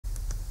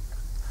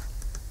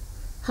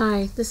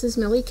Hi, this is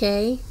Millie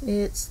Kay.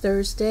 It's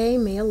Thursday,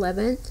 May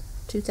 11th,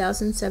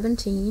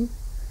 2017,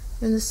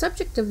 and the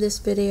subject of this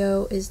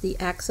video is the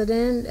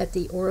accident at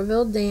the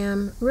Oroville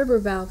Dam river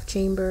valve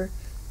chamber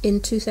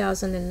in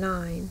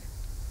 2009.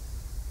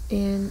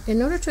 And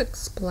in order to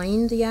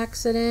explain the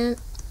accident,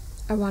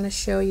 I want to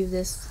show you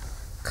this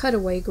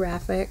cutaway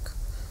graphic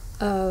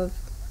of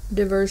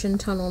Diversion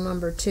Tunnel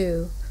number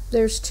 2.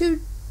 There's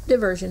 2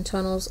 diversion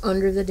tunnels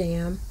under the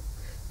dam,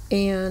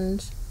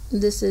 and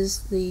this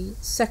is the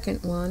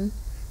second one.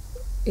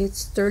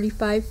 It's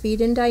 35 feet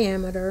in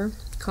diameter,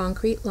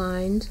 concrete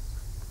lined,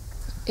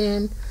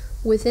 and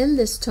within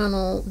this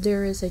tunnel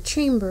there is a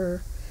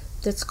chamber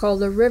that's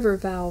called a river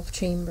valve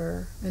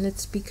chamber, and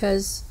it's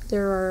because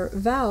there are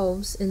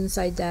valves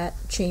inside that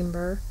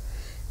chamber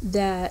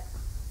that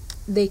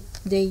they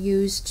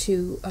use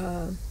to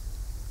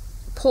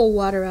pull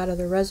water out of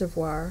the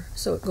reservoir.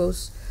 So it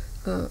goes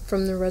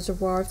from the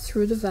reservoir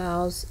through the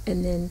valves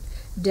and then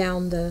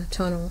down the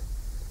tunnel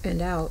and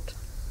out.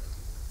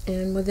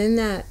 And within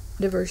that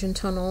diversion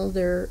tunnel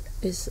there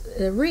is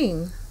a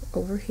ring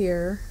over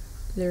here.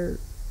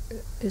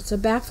 It's a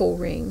baffle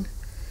ring,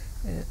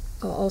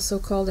 also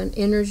called an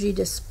energy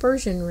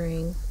dispersion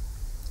ring.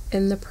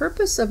 And the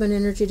purpose of an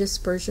energy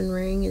dispersion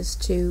ring is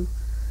to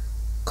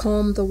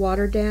calm the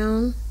water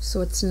down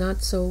so it's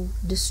not so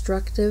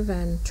destructive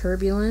and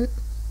turbulent,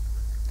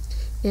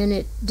 and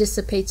it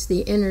dissipates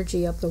the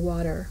energy of the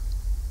water.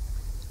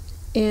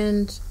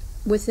 And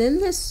within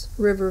this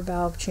river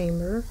valve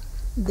chamber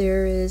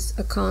there is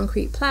a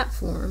concrete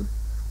platform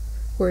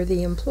where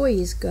the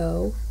employees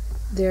go.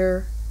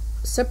 They're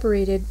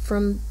separated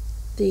from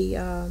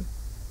the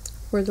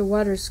where the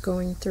water's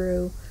going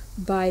through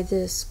by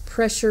this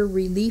pressure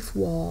relief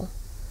wall,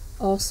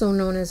 also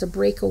known as a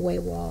breakaway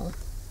wall.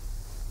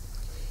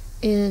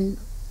 And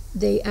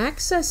they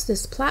access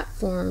this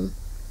platform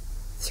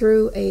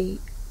through a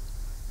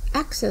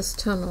access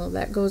tunnel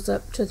that goes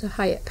up to the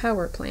Hyatt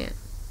power plant.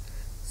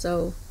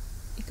 So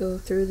you go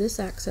through this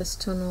access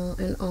tunnel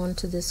and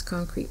onto this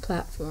concrete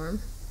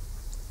platform.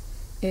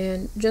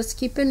 And just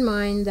keep in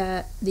mind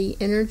that the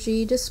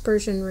energy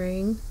dispersion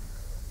ring,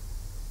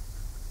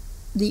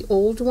 the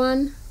old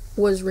one,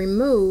 was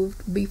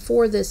removed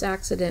before this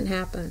accident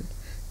happened.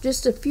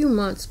 Just a few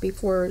months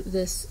before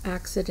this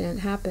accident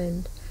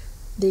happened,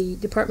 the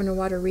Department of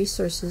Water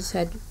Resources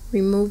had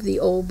removed the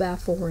old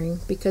baffle ring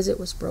because it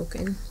was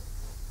broken.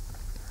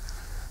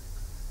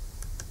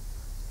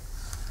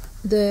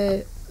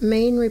 The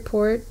main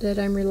report that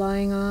I'm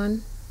relying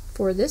on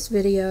for this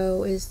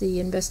video is the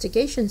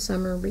investigation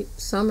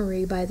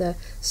summary by the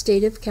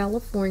State of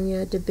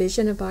California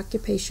Division of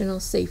Occupational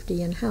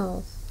Safety and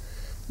Health.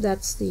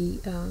 That's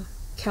the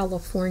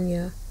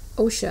California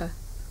OSHA,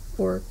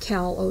 or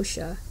Cal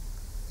OSHA.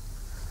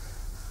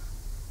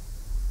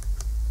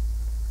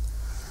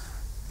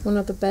 One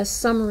of the best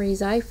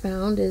summaries I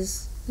found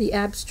is the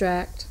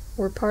abstract,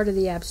 or part of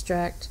the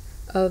abstract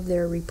of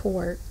their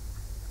report.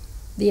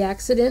 The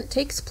accident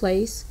takes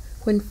place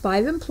when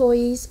 5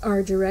 employees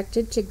are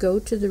directed to go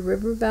to the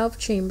river valve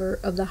chamber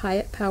of the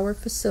Hyatt Power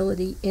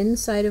facility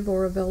inside of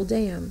Oroville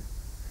Dam.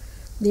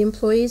 The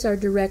employees are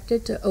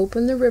directed to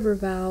open the river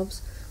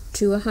valves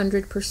to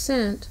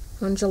 100%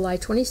 on July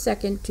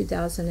 22,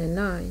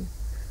 2009.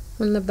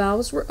 When the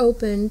valves were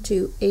opened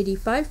to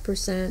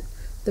 85%,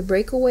 the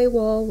breakaway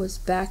wall was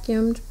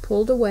vacuumed,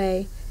 pulled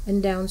away,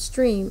 and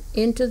downstream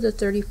into the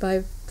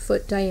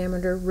 35-foot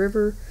diameter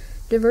river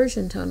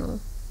diversion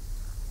tunnel.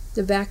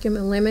 The vacuum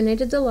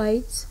eliminated the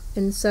lights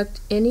and sucked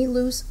any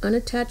loose,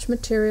 unattached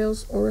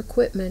materials or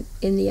equipment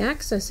in the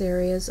access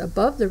areas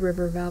above the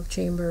river valve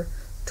chamber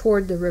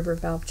toward the river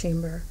valve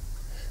chamber.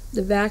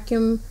 The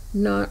vacuum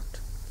knocked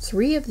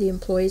 3 of the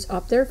employees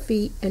off their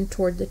feet and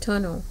toward the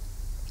tunnel.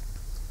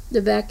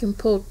 The vacuum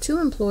pulled 2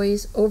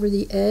 employees over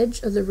the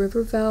edge of the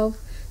river valve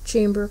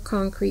chamber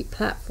concrete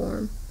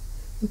platform.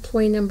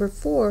 Employee number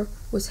 4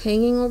 was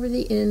hanging over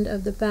the end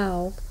of the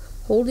valve,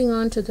 holding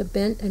on to the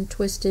bent and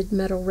twisted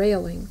metal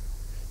railing.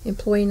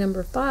 Employee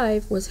number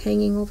 5 was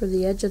hanging over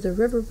the edge of the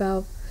river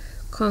valve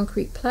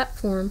concrete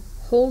platform,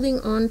 holding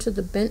on to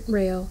the bent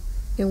rail,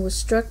 and was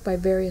struck by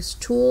various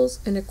tools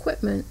and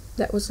equipment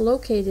that was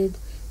located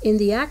in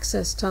the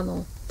access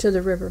tunnel to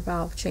the river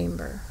valve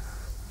chamber.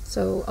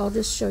 So I'll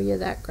just show you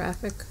that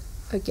graphic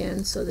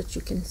again so that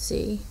you can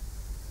see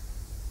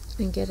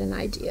and get an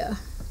idea.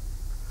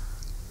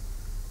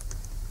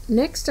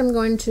 Next, I'm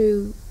going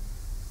to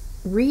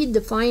read the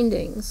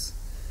findings,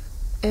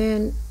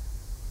 and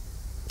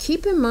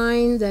keep in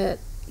mind that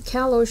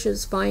Cal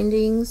OSHA's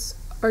findings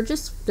are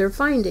just their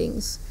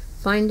findings.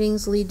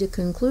 Findings lead to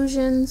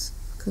conclusions,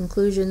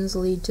 conclusions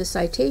lead to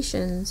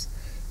citations,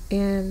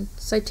 and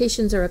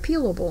citations are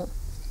appealable.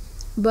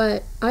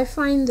 But I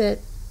find that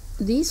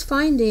these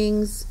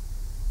findings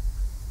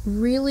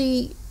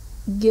really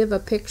give a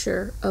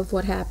picture of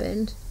what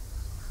happened,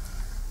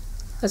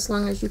 as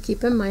long as you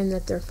keep in mind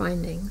that they're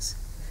findings.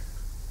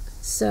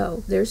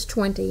 So there's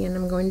 20, and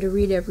I'm going to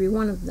read every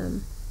one of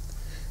them.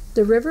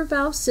 The river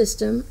valve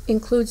system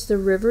includes the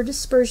river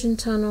dispersion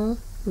tunnel,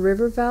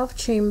 river valve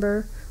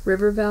chamber,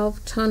 river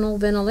valve tunnel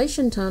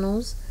ventilation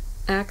tunnels,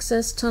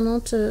 access tunnel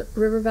to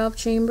river valve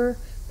chamber,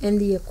 and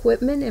the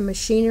equipment and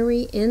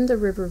machinery in the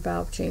river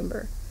valve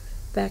chamber.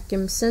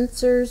 Vacuum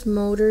sensors,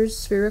 motors,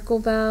 spherical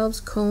valves,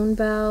 cone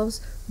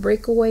valves,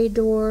 breakaway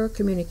door,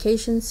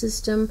 communication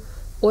system,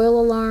 oil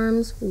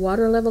alarms,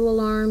 water level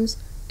alarms,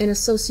 and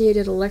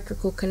associated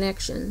electrical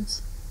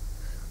connections.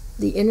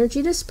 The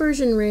energy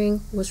dispersion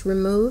ring was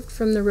removed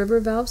from the river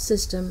valve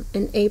system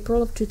in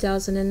April of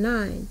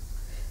 2009.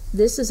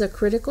 This is a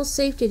critical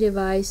safety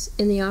device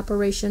in the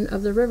operation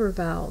of the river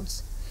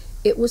valves.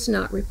 It was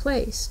not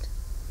replaced.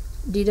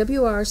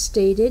 DWR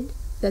stated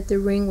that the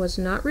ring was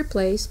not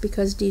replaced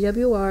because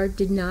DWR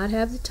did not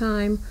have the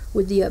time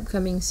with the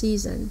upcoming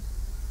season.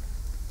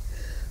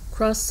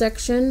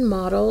 Cross-section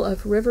model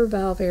of river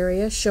valve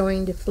area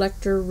showing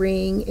deflector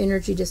ring,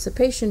 energy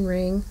dissipation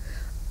ring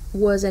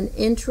was an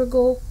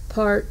integral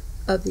part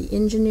of the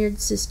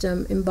engineered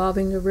system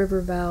involving the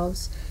river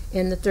valves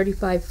and the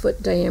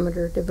 35-foot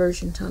diameter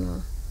diversion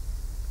tunnel.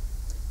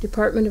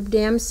 Department of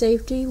Dam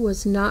Safety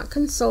was not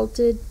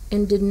consulted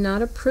and did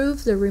not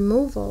approve the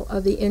removal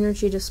of the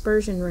energy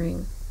dispersion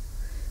ring.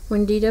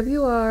 When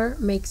DWR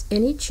makes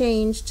any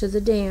change to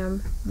the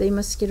dam, they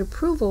must get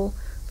approval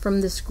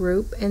from this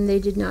group, and they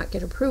did not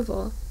get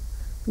approval.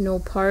 No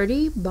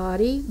party,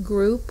 body,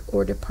 group,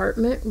 or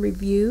department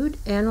reviewed,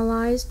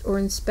 analyzed, or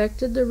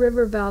inspected the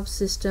river valve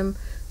system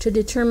to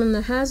determine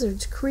the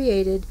hazards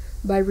created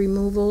by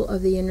removal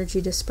of the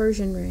energy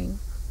dispersion ring.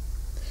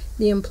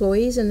 The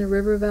employees in the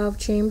river valve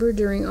chamber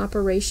during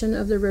operation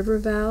of the river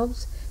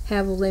valves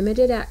have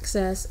limited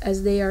access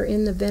as they are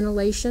in the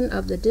ventilation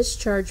of the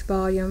discharge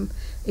volume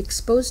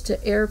exposed to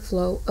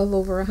airflow of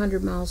over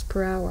 100 miles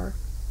per hour.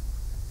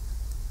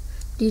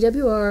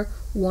 DWR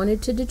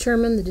wanted to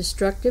determine the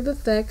destructive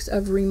effects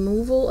of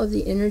removal of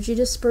the energy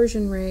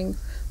dispersion ring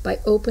by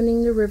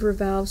opening the river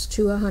valves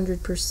to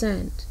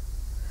 100%.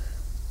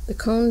 The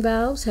cone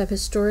valves have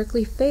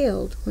historically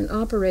failed when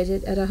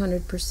operated at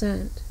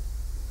 100%.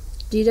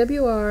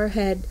 DWR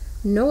had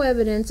no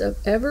evidence of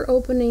ever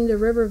opening the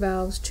river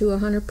valves to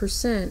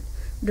 100%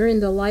 during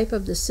the life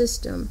of the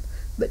system,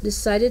 but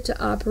decided to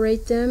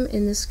operate them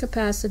in this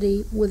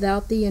capacity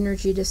without the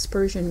energy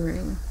dispersion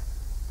ring.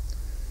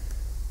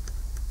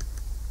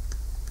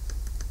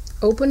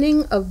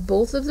 Opening of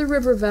both of the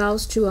river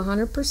valves to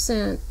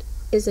 100%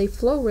 is a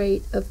flow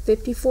rate of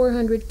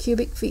 5,400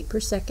 cubic feet per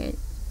second.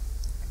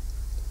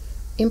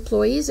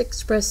 Employees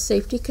expressed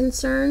safety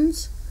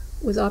concerns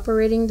with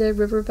operating the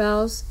river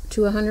valves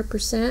to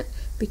 100%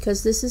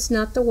 because this is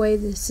not the way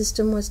the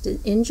system was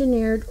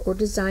engineered or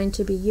designed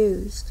to be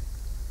used.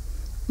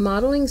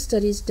 Modeling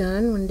studies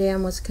done when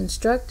dam was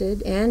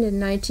constructed and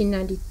in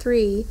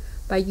 1993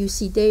 by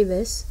UC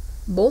Davis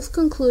both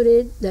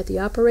concluded that the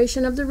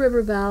operation of the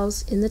river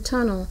valves in the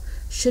tunnel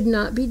should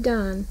not be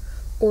done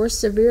or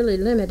severely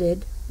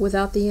limited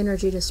without the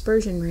energy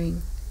dispersion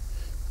ring.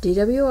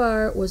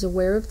 DWR was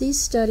aware of these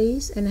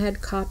studies and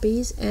had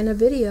copies and a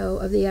video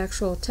of the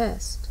actual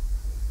test.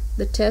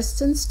 The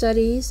tests and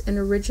studies and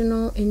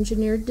original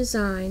engineered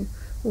design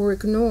were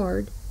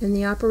ignored and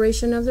the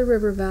operation of the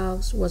river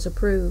valves was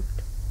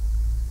approved.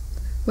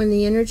 When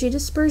the energy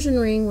dispersion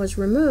ring was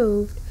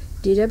removed,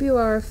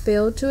 DWR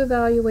failed to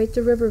evaluate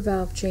the river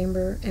valve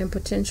chamber and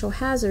potential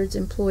hazards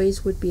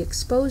employees would be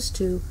exposed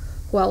to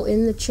while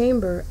in the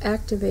chamber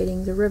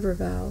activating the river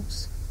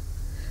valves.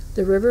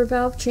 The river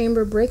valve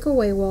chamber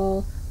breakaway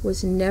wall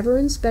was never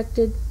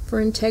inspected for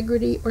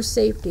integrity or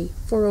safety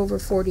for over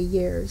 40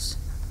 years.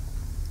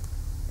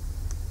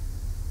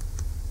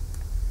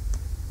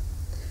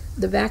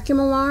 The vacuum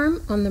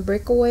alarm on the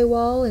breakaway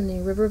wall in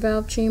the river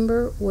valve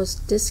chamber was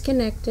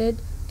disconnected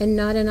and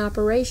not in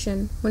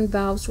operation when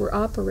valves were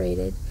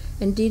operated,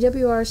 and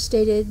DWR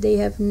stated they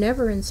have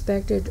never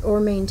inspected or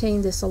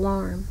maintained this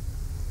alarm.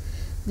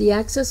 The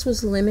access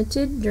was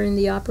limited during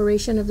the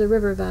operation of the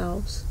river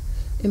valves.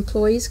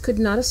 Employees could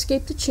not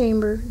escape the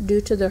chamber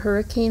due to the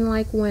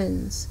hurricane-like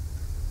winds.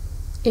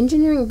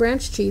 Engineering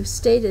branch chiefs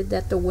stated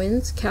that the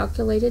winds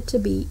calculated to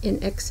be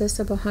in excess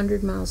of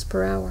 100 miles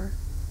per hour.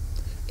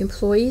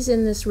 Employees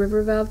in this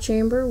river valve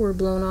chamber were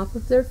blown off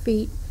of their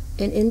feet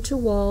and into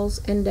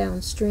walls and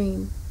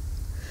downstream.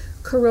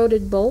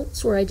 Corroded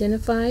bolts were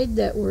identified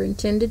that were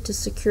intended to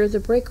secure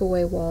the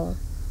breakaway wall.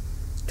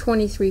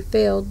 23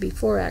 failed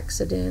before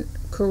accident,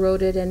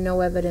 corroded, and no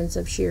evidence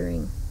of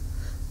shearing.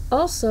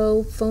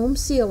 Also, foam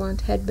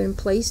sealant had been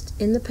placed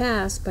in the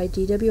past by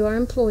DWR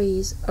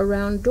employees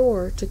around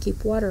door to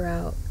keep water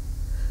out.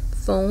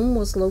 Foam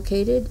was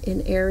located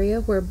in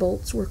area where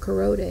bolts were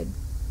corroded.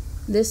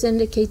 This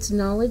indicates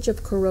knowledge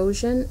of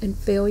corrosion and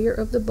failure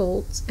of the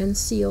bolts and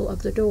seal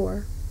of the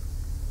door.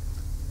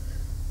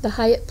 The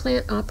Hyatt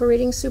plant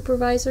operating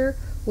supervisor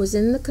was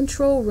in the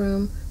control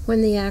room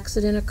when the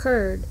accident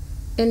occurred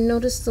and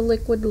noticed the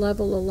liquid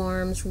level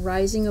alarms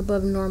rising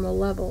above normal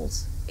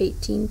levels,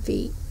 18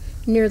 feet,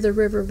 near the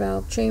river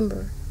valve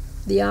chamber.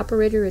 The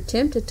operator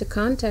attempted to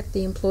contact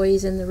the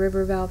employees in the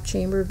river valve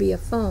chamber via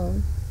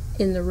phone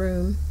in the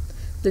room,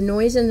 The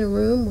noise in the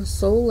room was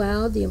so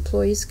loud the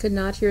employees could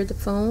not hear the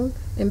phone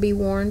and be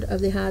warned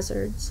of the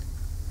hazards.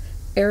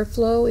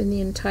 Airflow in the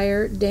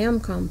entire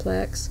dam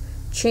complex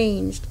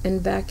changed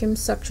and vacuum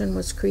suction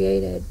was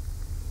created.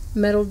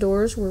 Metal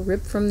doors were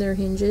ripped from their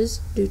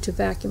hinges due to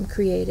vacuum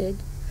created.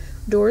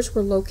 Doors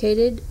were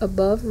located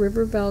above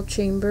river valve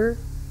chamber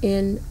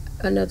in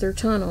another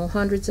tunnel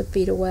hundreds of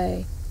feet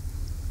away.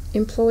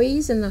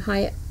 Employees in the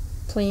Hyatt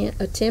plant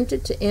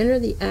attempted to enter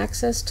the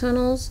access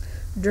tunnels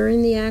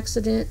during the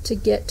accident to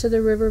get to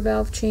the river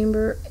valve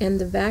chamber, and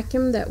the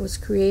vacuum that was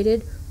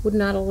created would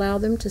not allow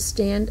them to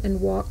stand and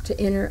walk to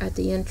enter at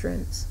the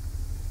entrance.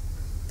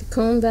 The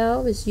cone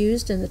valve is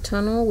used in the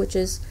tunnel, which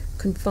is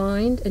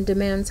confined and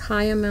demands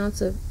high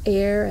amounts of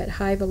air at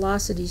high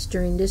velocities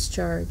during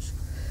discharge.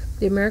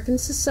 The American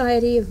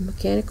Society of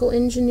Mechanical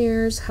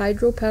Engineers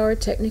Hydropower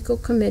Technical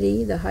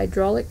Committee, the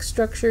Hydraulic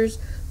Structures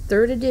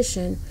 3rd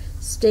edition,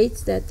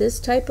 states that this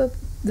type of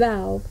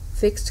valve,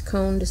 fixed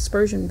cone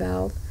dispersion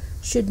valve,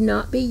 should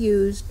not be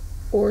used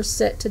or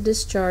set to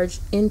discharge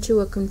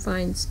into a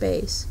confined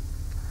space.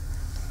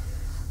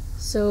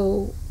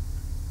 So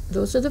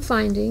those are the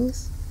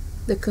findings.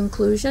 The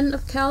conclusion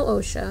of Cal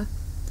OSHA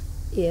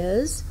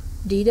is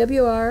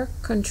DWR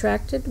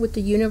contracted with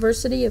the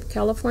University of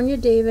California,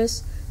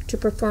 Davis to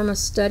perform a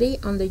study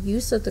on the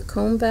use of the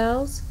cone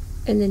valves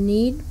and the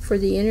need for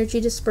the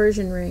energy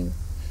dispersion ring.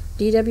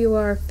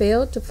 DWR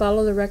failed to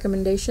follow the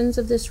recommendations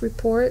of this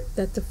report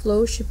that the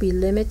flow should be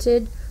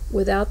limited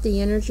without the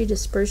energy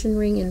dispersion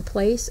ring in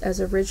place as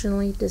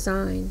originally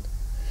designed.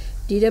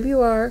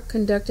 DWR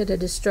conducted a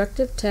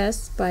destructive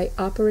test by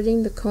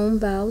operating the cone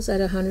valves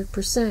at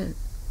 100%.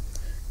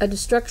 A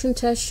destruction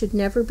test should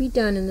never be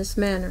done in this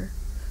manner.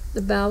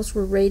 The valves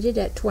were rated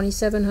at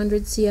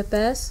 2700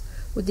 CFS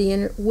with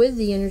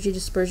the energy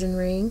dispersion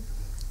ring,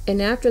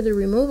 and after the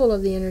removal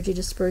of the energy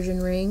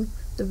dispersion ring,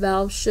 the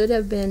valves should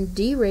have been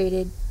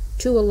derated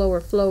to a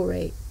lower flow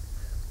rate.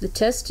 The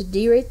test to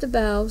derate the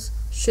valves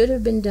should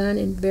have been done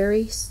in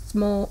very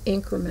small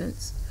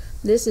increments.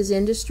 This is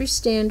industry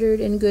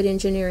standard and good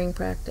engineering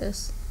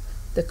practice.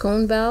 The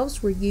cone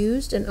valves were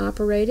used and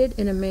operated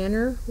in a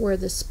manner where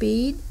the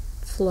speed,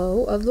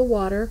 flow of the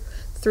water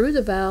through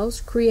the valves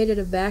created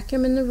a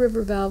vacuum in the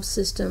river valve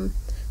system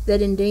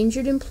that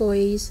endangered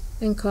employees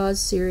and caused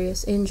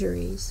serious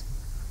injuries.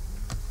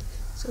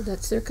 So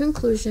that's their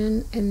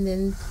conclusion, and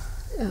then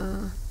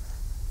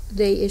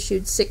they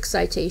issued 6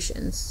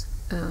 citations.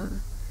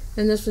 And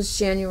this was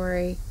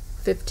January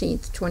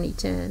 15th,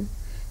 2010.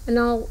 And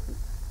I'll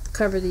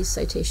cover these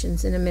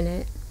citations in a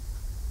minute.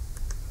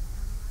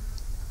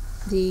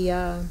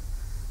 The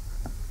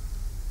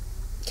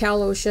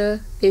Cal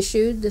OSHA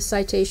issued the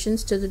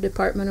citations to the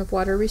Department of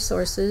Water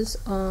Resources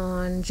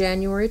on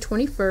January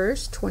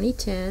 21st,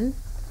 2010.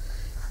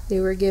 They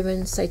were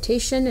given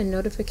citation and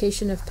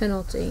notification of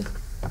penalty.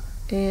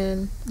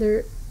 And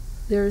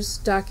there's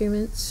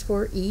documents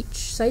for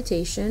each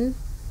citation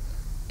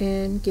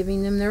and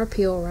giving them their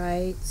appeal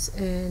rights.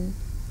 And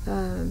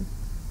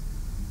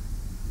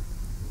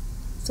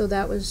so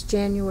that was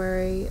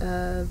January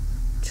of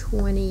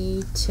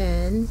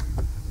 2010.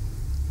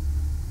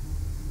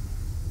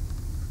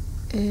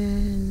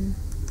 And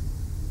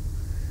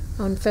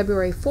on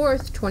February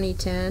 4th,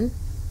 2010,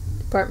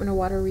 Department of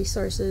Water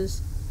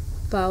Resources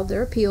filed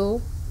their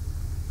appeal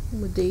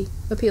with the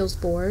appeals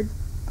board,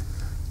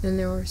 and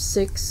there were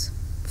 6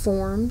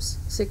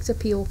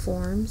 appeal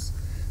forms.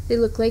 They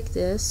look like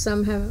this.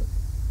 Some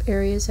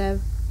areas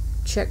have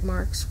check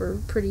marks for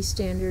pretty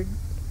standard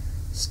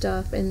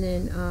stuff, and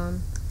then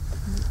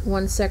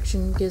one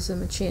section gives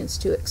them a chance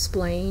to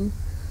explain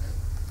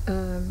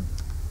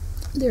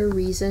their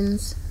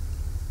reasons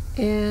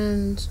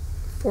and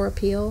for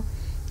appeal,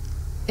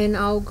 and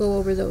I'll go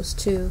over those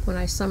too when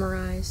I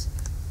summarize.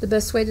 The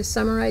best way to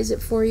summarize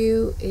it for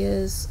you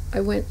is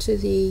I went to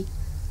the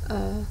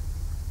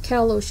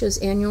Cal OSHA's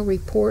annual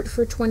report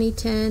for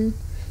 2010,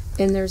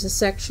 and there's a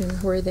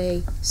section where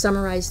they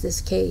summarize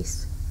this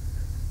case,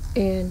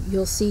 and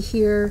you'll see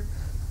here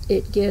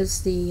it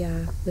gives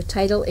the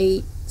Title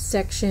 8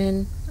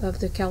 section of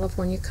the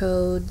California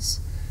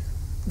codes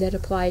that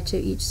apply to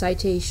each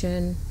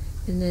citation,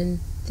 and then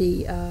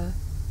the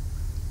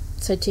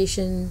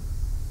citation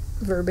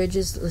verbiage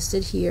is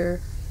listed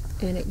here,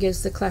 and it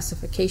gives the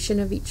classification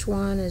of each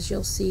one. As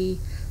you'll see,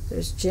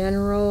 there's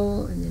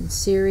general and then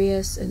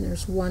serious, and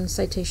there's one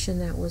citation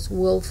that was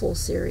willful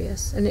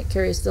serious, and it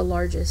carries the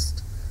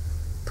largest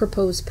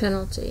proposed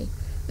penalty.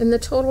 And the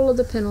total of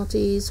the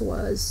penalties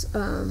was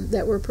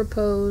that were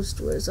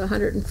proposed was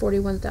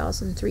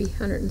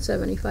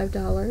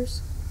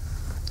 $141,375.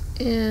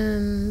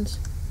 And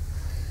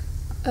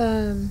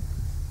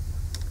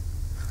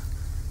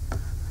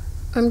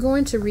I'm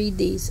going to read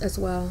these as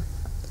well.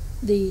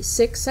 The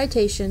 6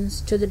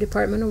 citations to the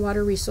Department of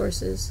Water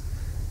Resources.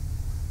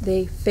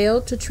 They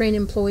failed to train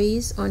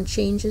employees on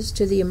changes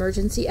to the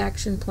emergency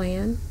action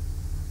plan.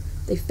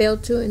 They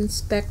failed to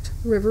inspect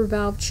river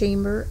valve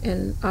chamber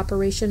and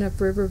operation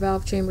of river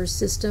valve chamber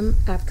system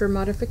after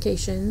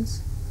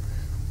modifications.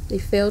 They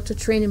failed to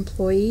train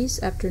employees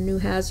after new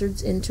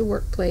hazards into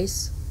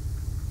workplace.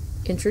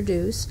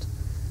 introduced.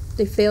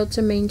 They failed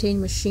to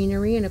maintain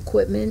machinery and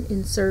equipment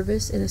in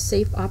service in a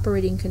safe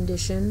operating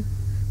condition.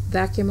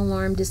 Vacuum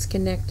alarm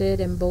disconnected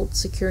and bolts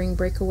securing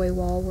breakaway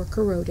wall were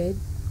corroded.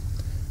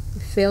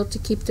 They failed to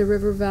keep the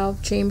river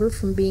valve chamber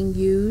from being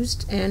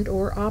used and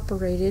or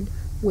operated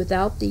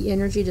without the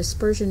energy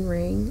dispersion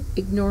ring,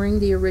 ignoring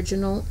the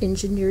original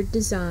engineered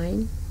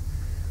design.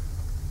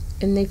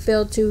 And they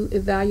failed to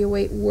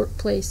evaluate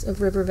workplace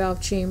of river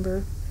valve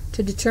chamber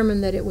to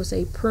determine that it was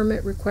a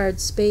permit-required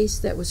space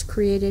that was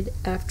created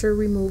after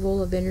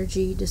removal of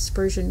energy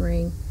dispersion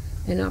ring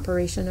and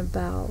operation of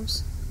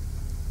valves.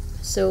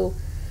 So,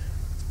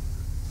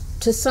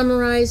 to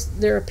summarize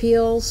their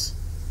appeals,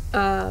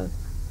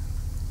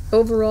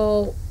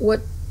 overall,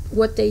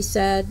 what they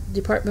said,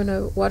 Department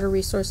of Water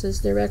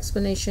Resources, their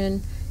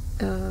explanation,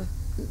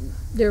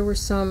 there were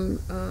some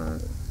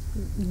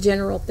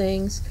general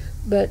things,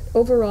 but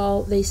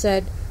overall they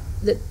said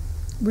that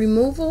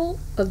removal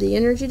of the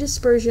energy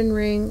dispersion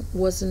ring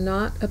was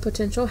not a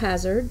potential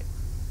hazard.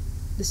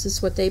 This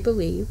is what they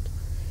believed.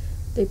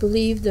 They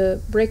believed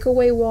the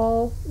breakaway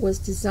wall was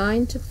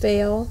designed to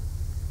fail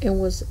and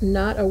was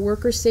not a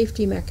worker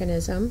safety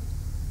mechanism,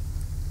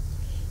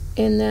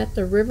 and that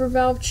the river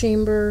valve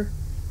chamber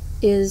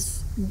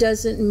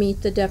doesn't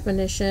meet the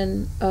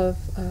definition of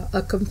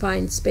a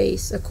confined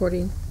space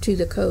according to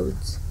the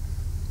codes.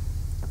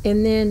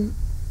 And then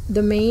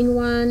the main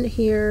one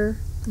here,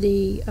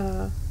 the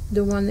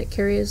one that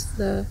carries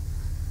the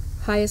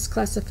highest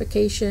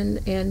classification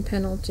and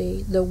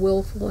penalty, the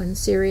willful and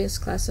serious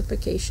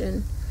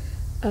classification.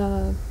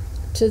 To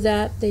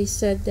that, they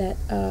said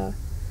that,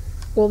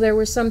 well, there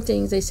were some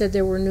things. They said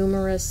there were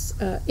numerous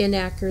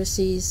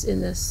inaccuracies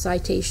in the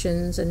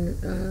citations and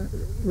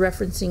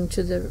referencing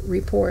to the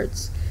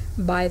reports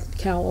by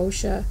Cal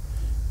OSHA.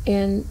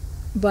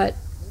 But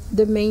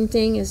the main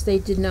thing is they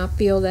did not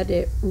feel that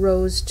it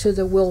rose to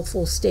the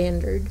willful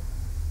standard.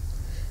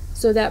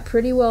 So that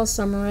pretty well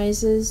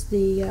summarizes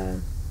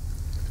the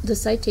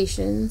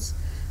citations.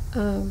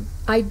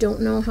 I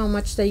don't know how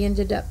much they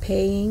ended up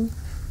paying.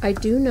 I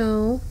do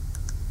know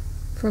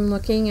from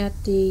looking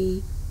at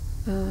the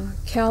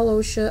Cal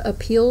OSHA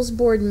Appeals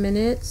Board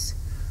minutes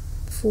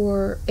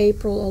for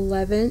April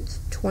 11th,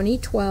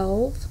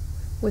 2012.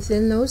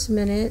 Within those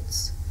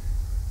minutes,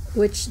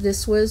 which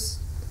this was,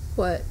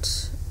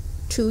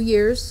 2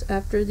 years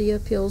after the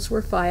appeals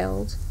were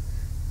filed,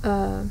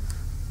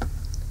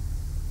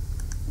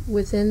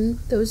 within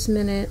those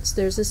minutes,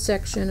 there's a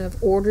section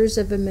of orders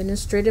of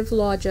administrative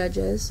law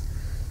judges,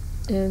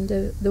 and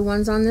the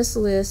ones on this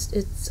list,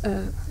 it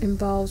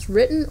involves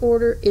written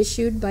order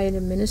issued by an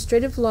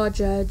administrative law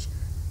judge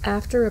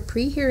after a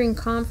pre-hearing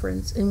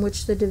conference in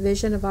which the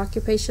Division of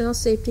Occupational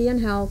Safety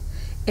and Health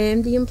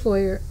and the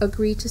employer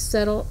agree to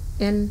settle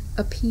an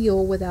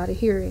appeal without a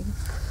hearing.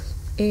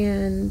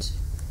 And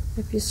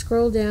if you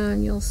scroll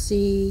down, you'll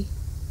see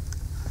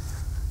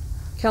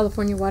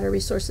California Water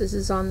Resources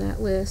is on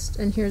that list,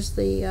 and here's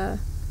the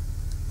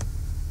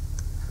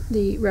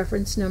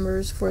reference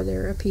numbers for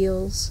their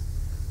appeals,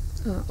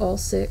 all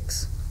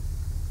 6.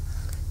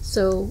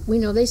 So we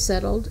know they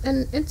settled,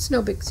 and it's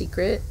no big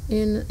secret.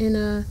 In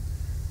a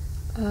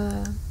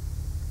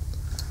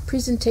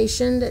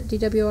presentation that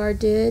DWR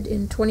did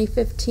in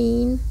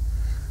 2015,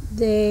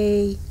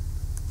 they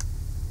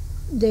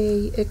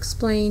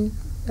explain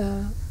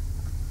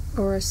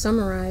or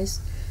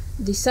summarize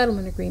the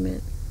settlement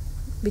agreement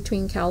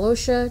between Cal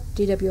OSHA,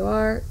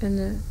 DWR, and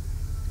the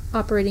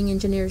Operating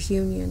Engineers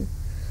Union.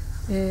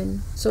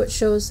 And so it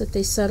shows that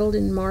they settled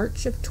in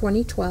March of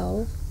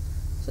 2012,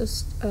 so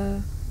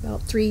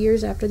about 3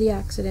 years after the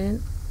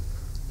accident.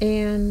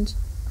 And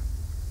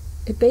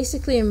it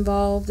basically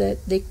involved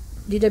that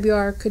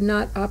DWR could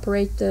not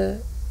operate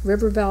the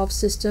river valve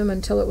system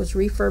until it was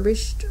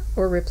refurbished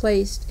or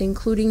replaced,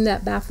 including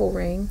that baffle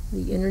ring,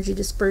 the energy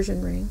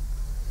dispersion ring.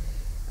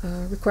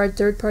 Required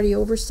third-party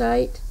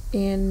oversight,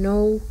 and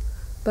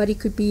nobody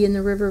could be in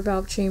the river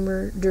valve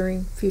chamber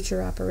during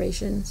future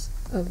operations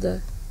of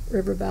the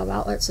river valve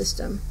outlet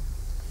system.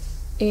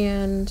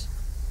 And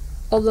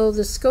although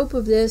the scope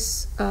of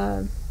this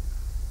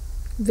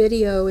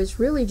video is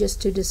really just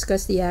to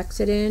discuss the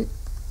accident,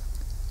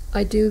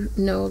 I do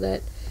know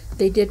that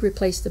they did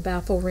replace the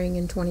baffle ring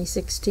in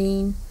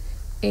 2016,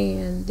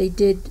 and they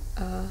did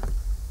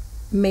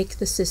make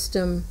the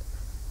system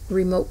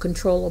remote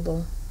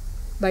controllable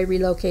by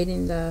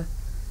relocating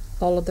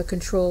all of the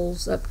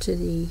controls up to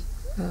the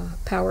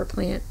power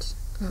plant,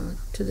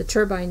 to the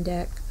turbine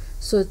deck,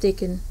 so that they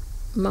can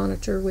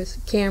monitor with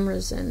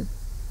cameras and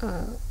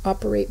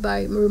operate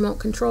by remote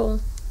control.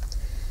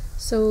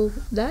 So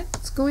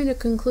that's going to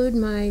conclude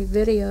my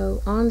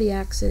video on the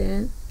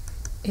accident,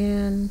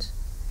 and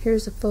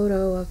here's a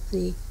photo of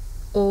the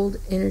old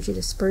energy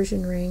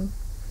dispersion ring.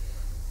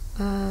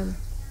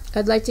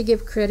 I'd like to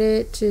give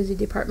credit to the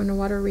Department of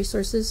Water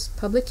Resources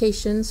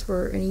publications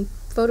for any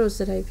photos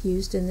that I've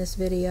used in this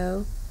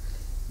video,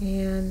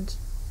 and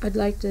I'd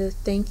like to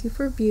thank you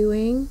for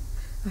viewing.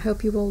 I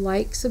hope you will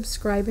like,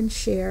 subscribe, and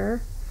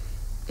share,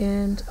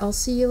 and I'll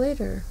see you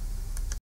later.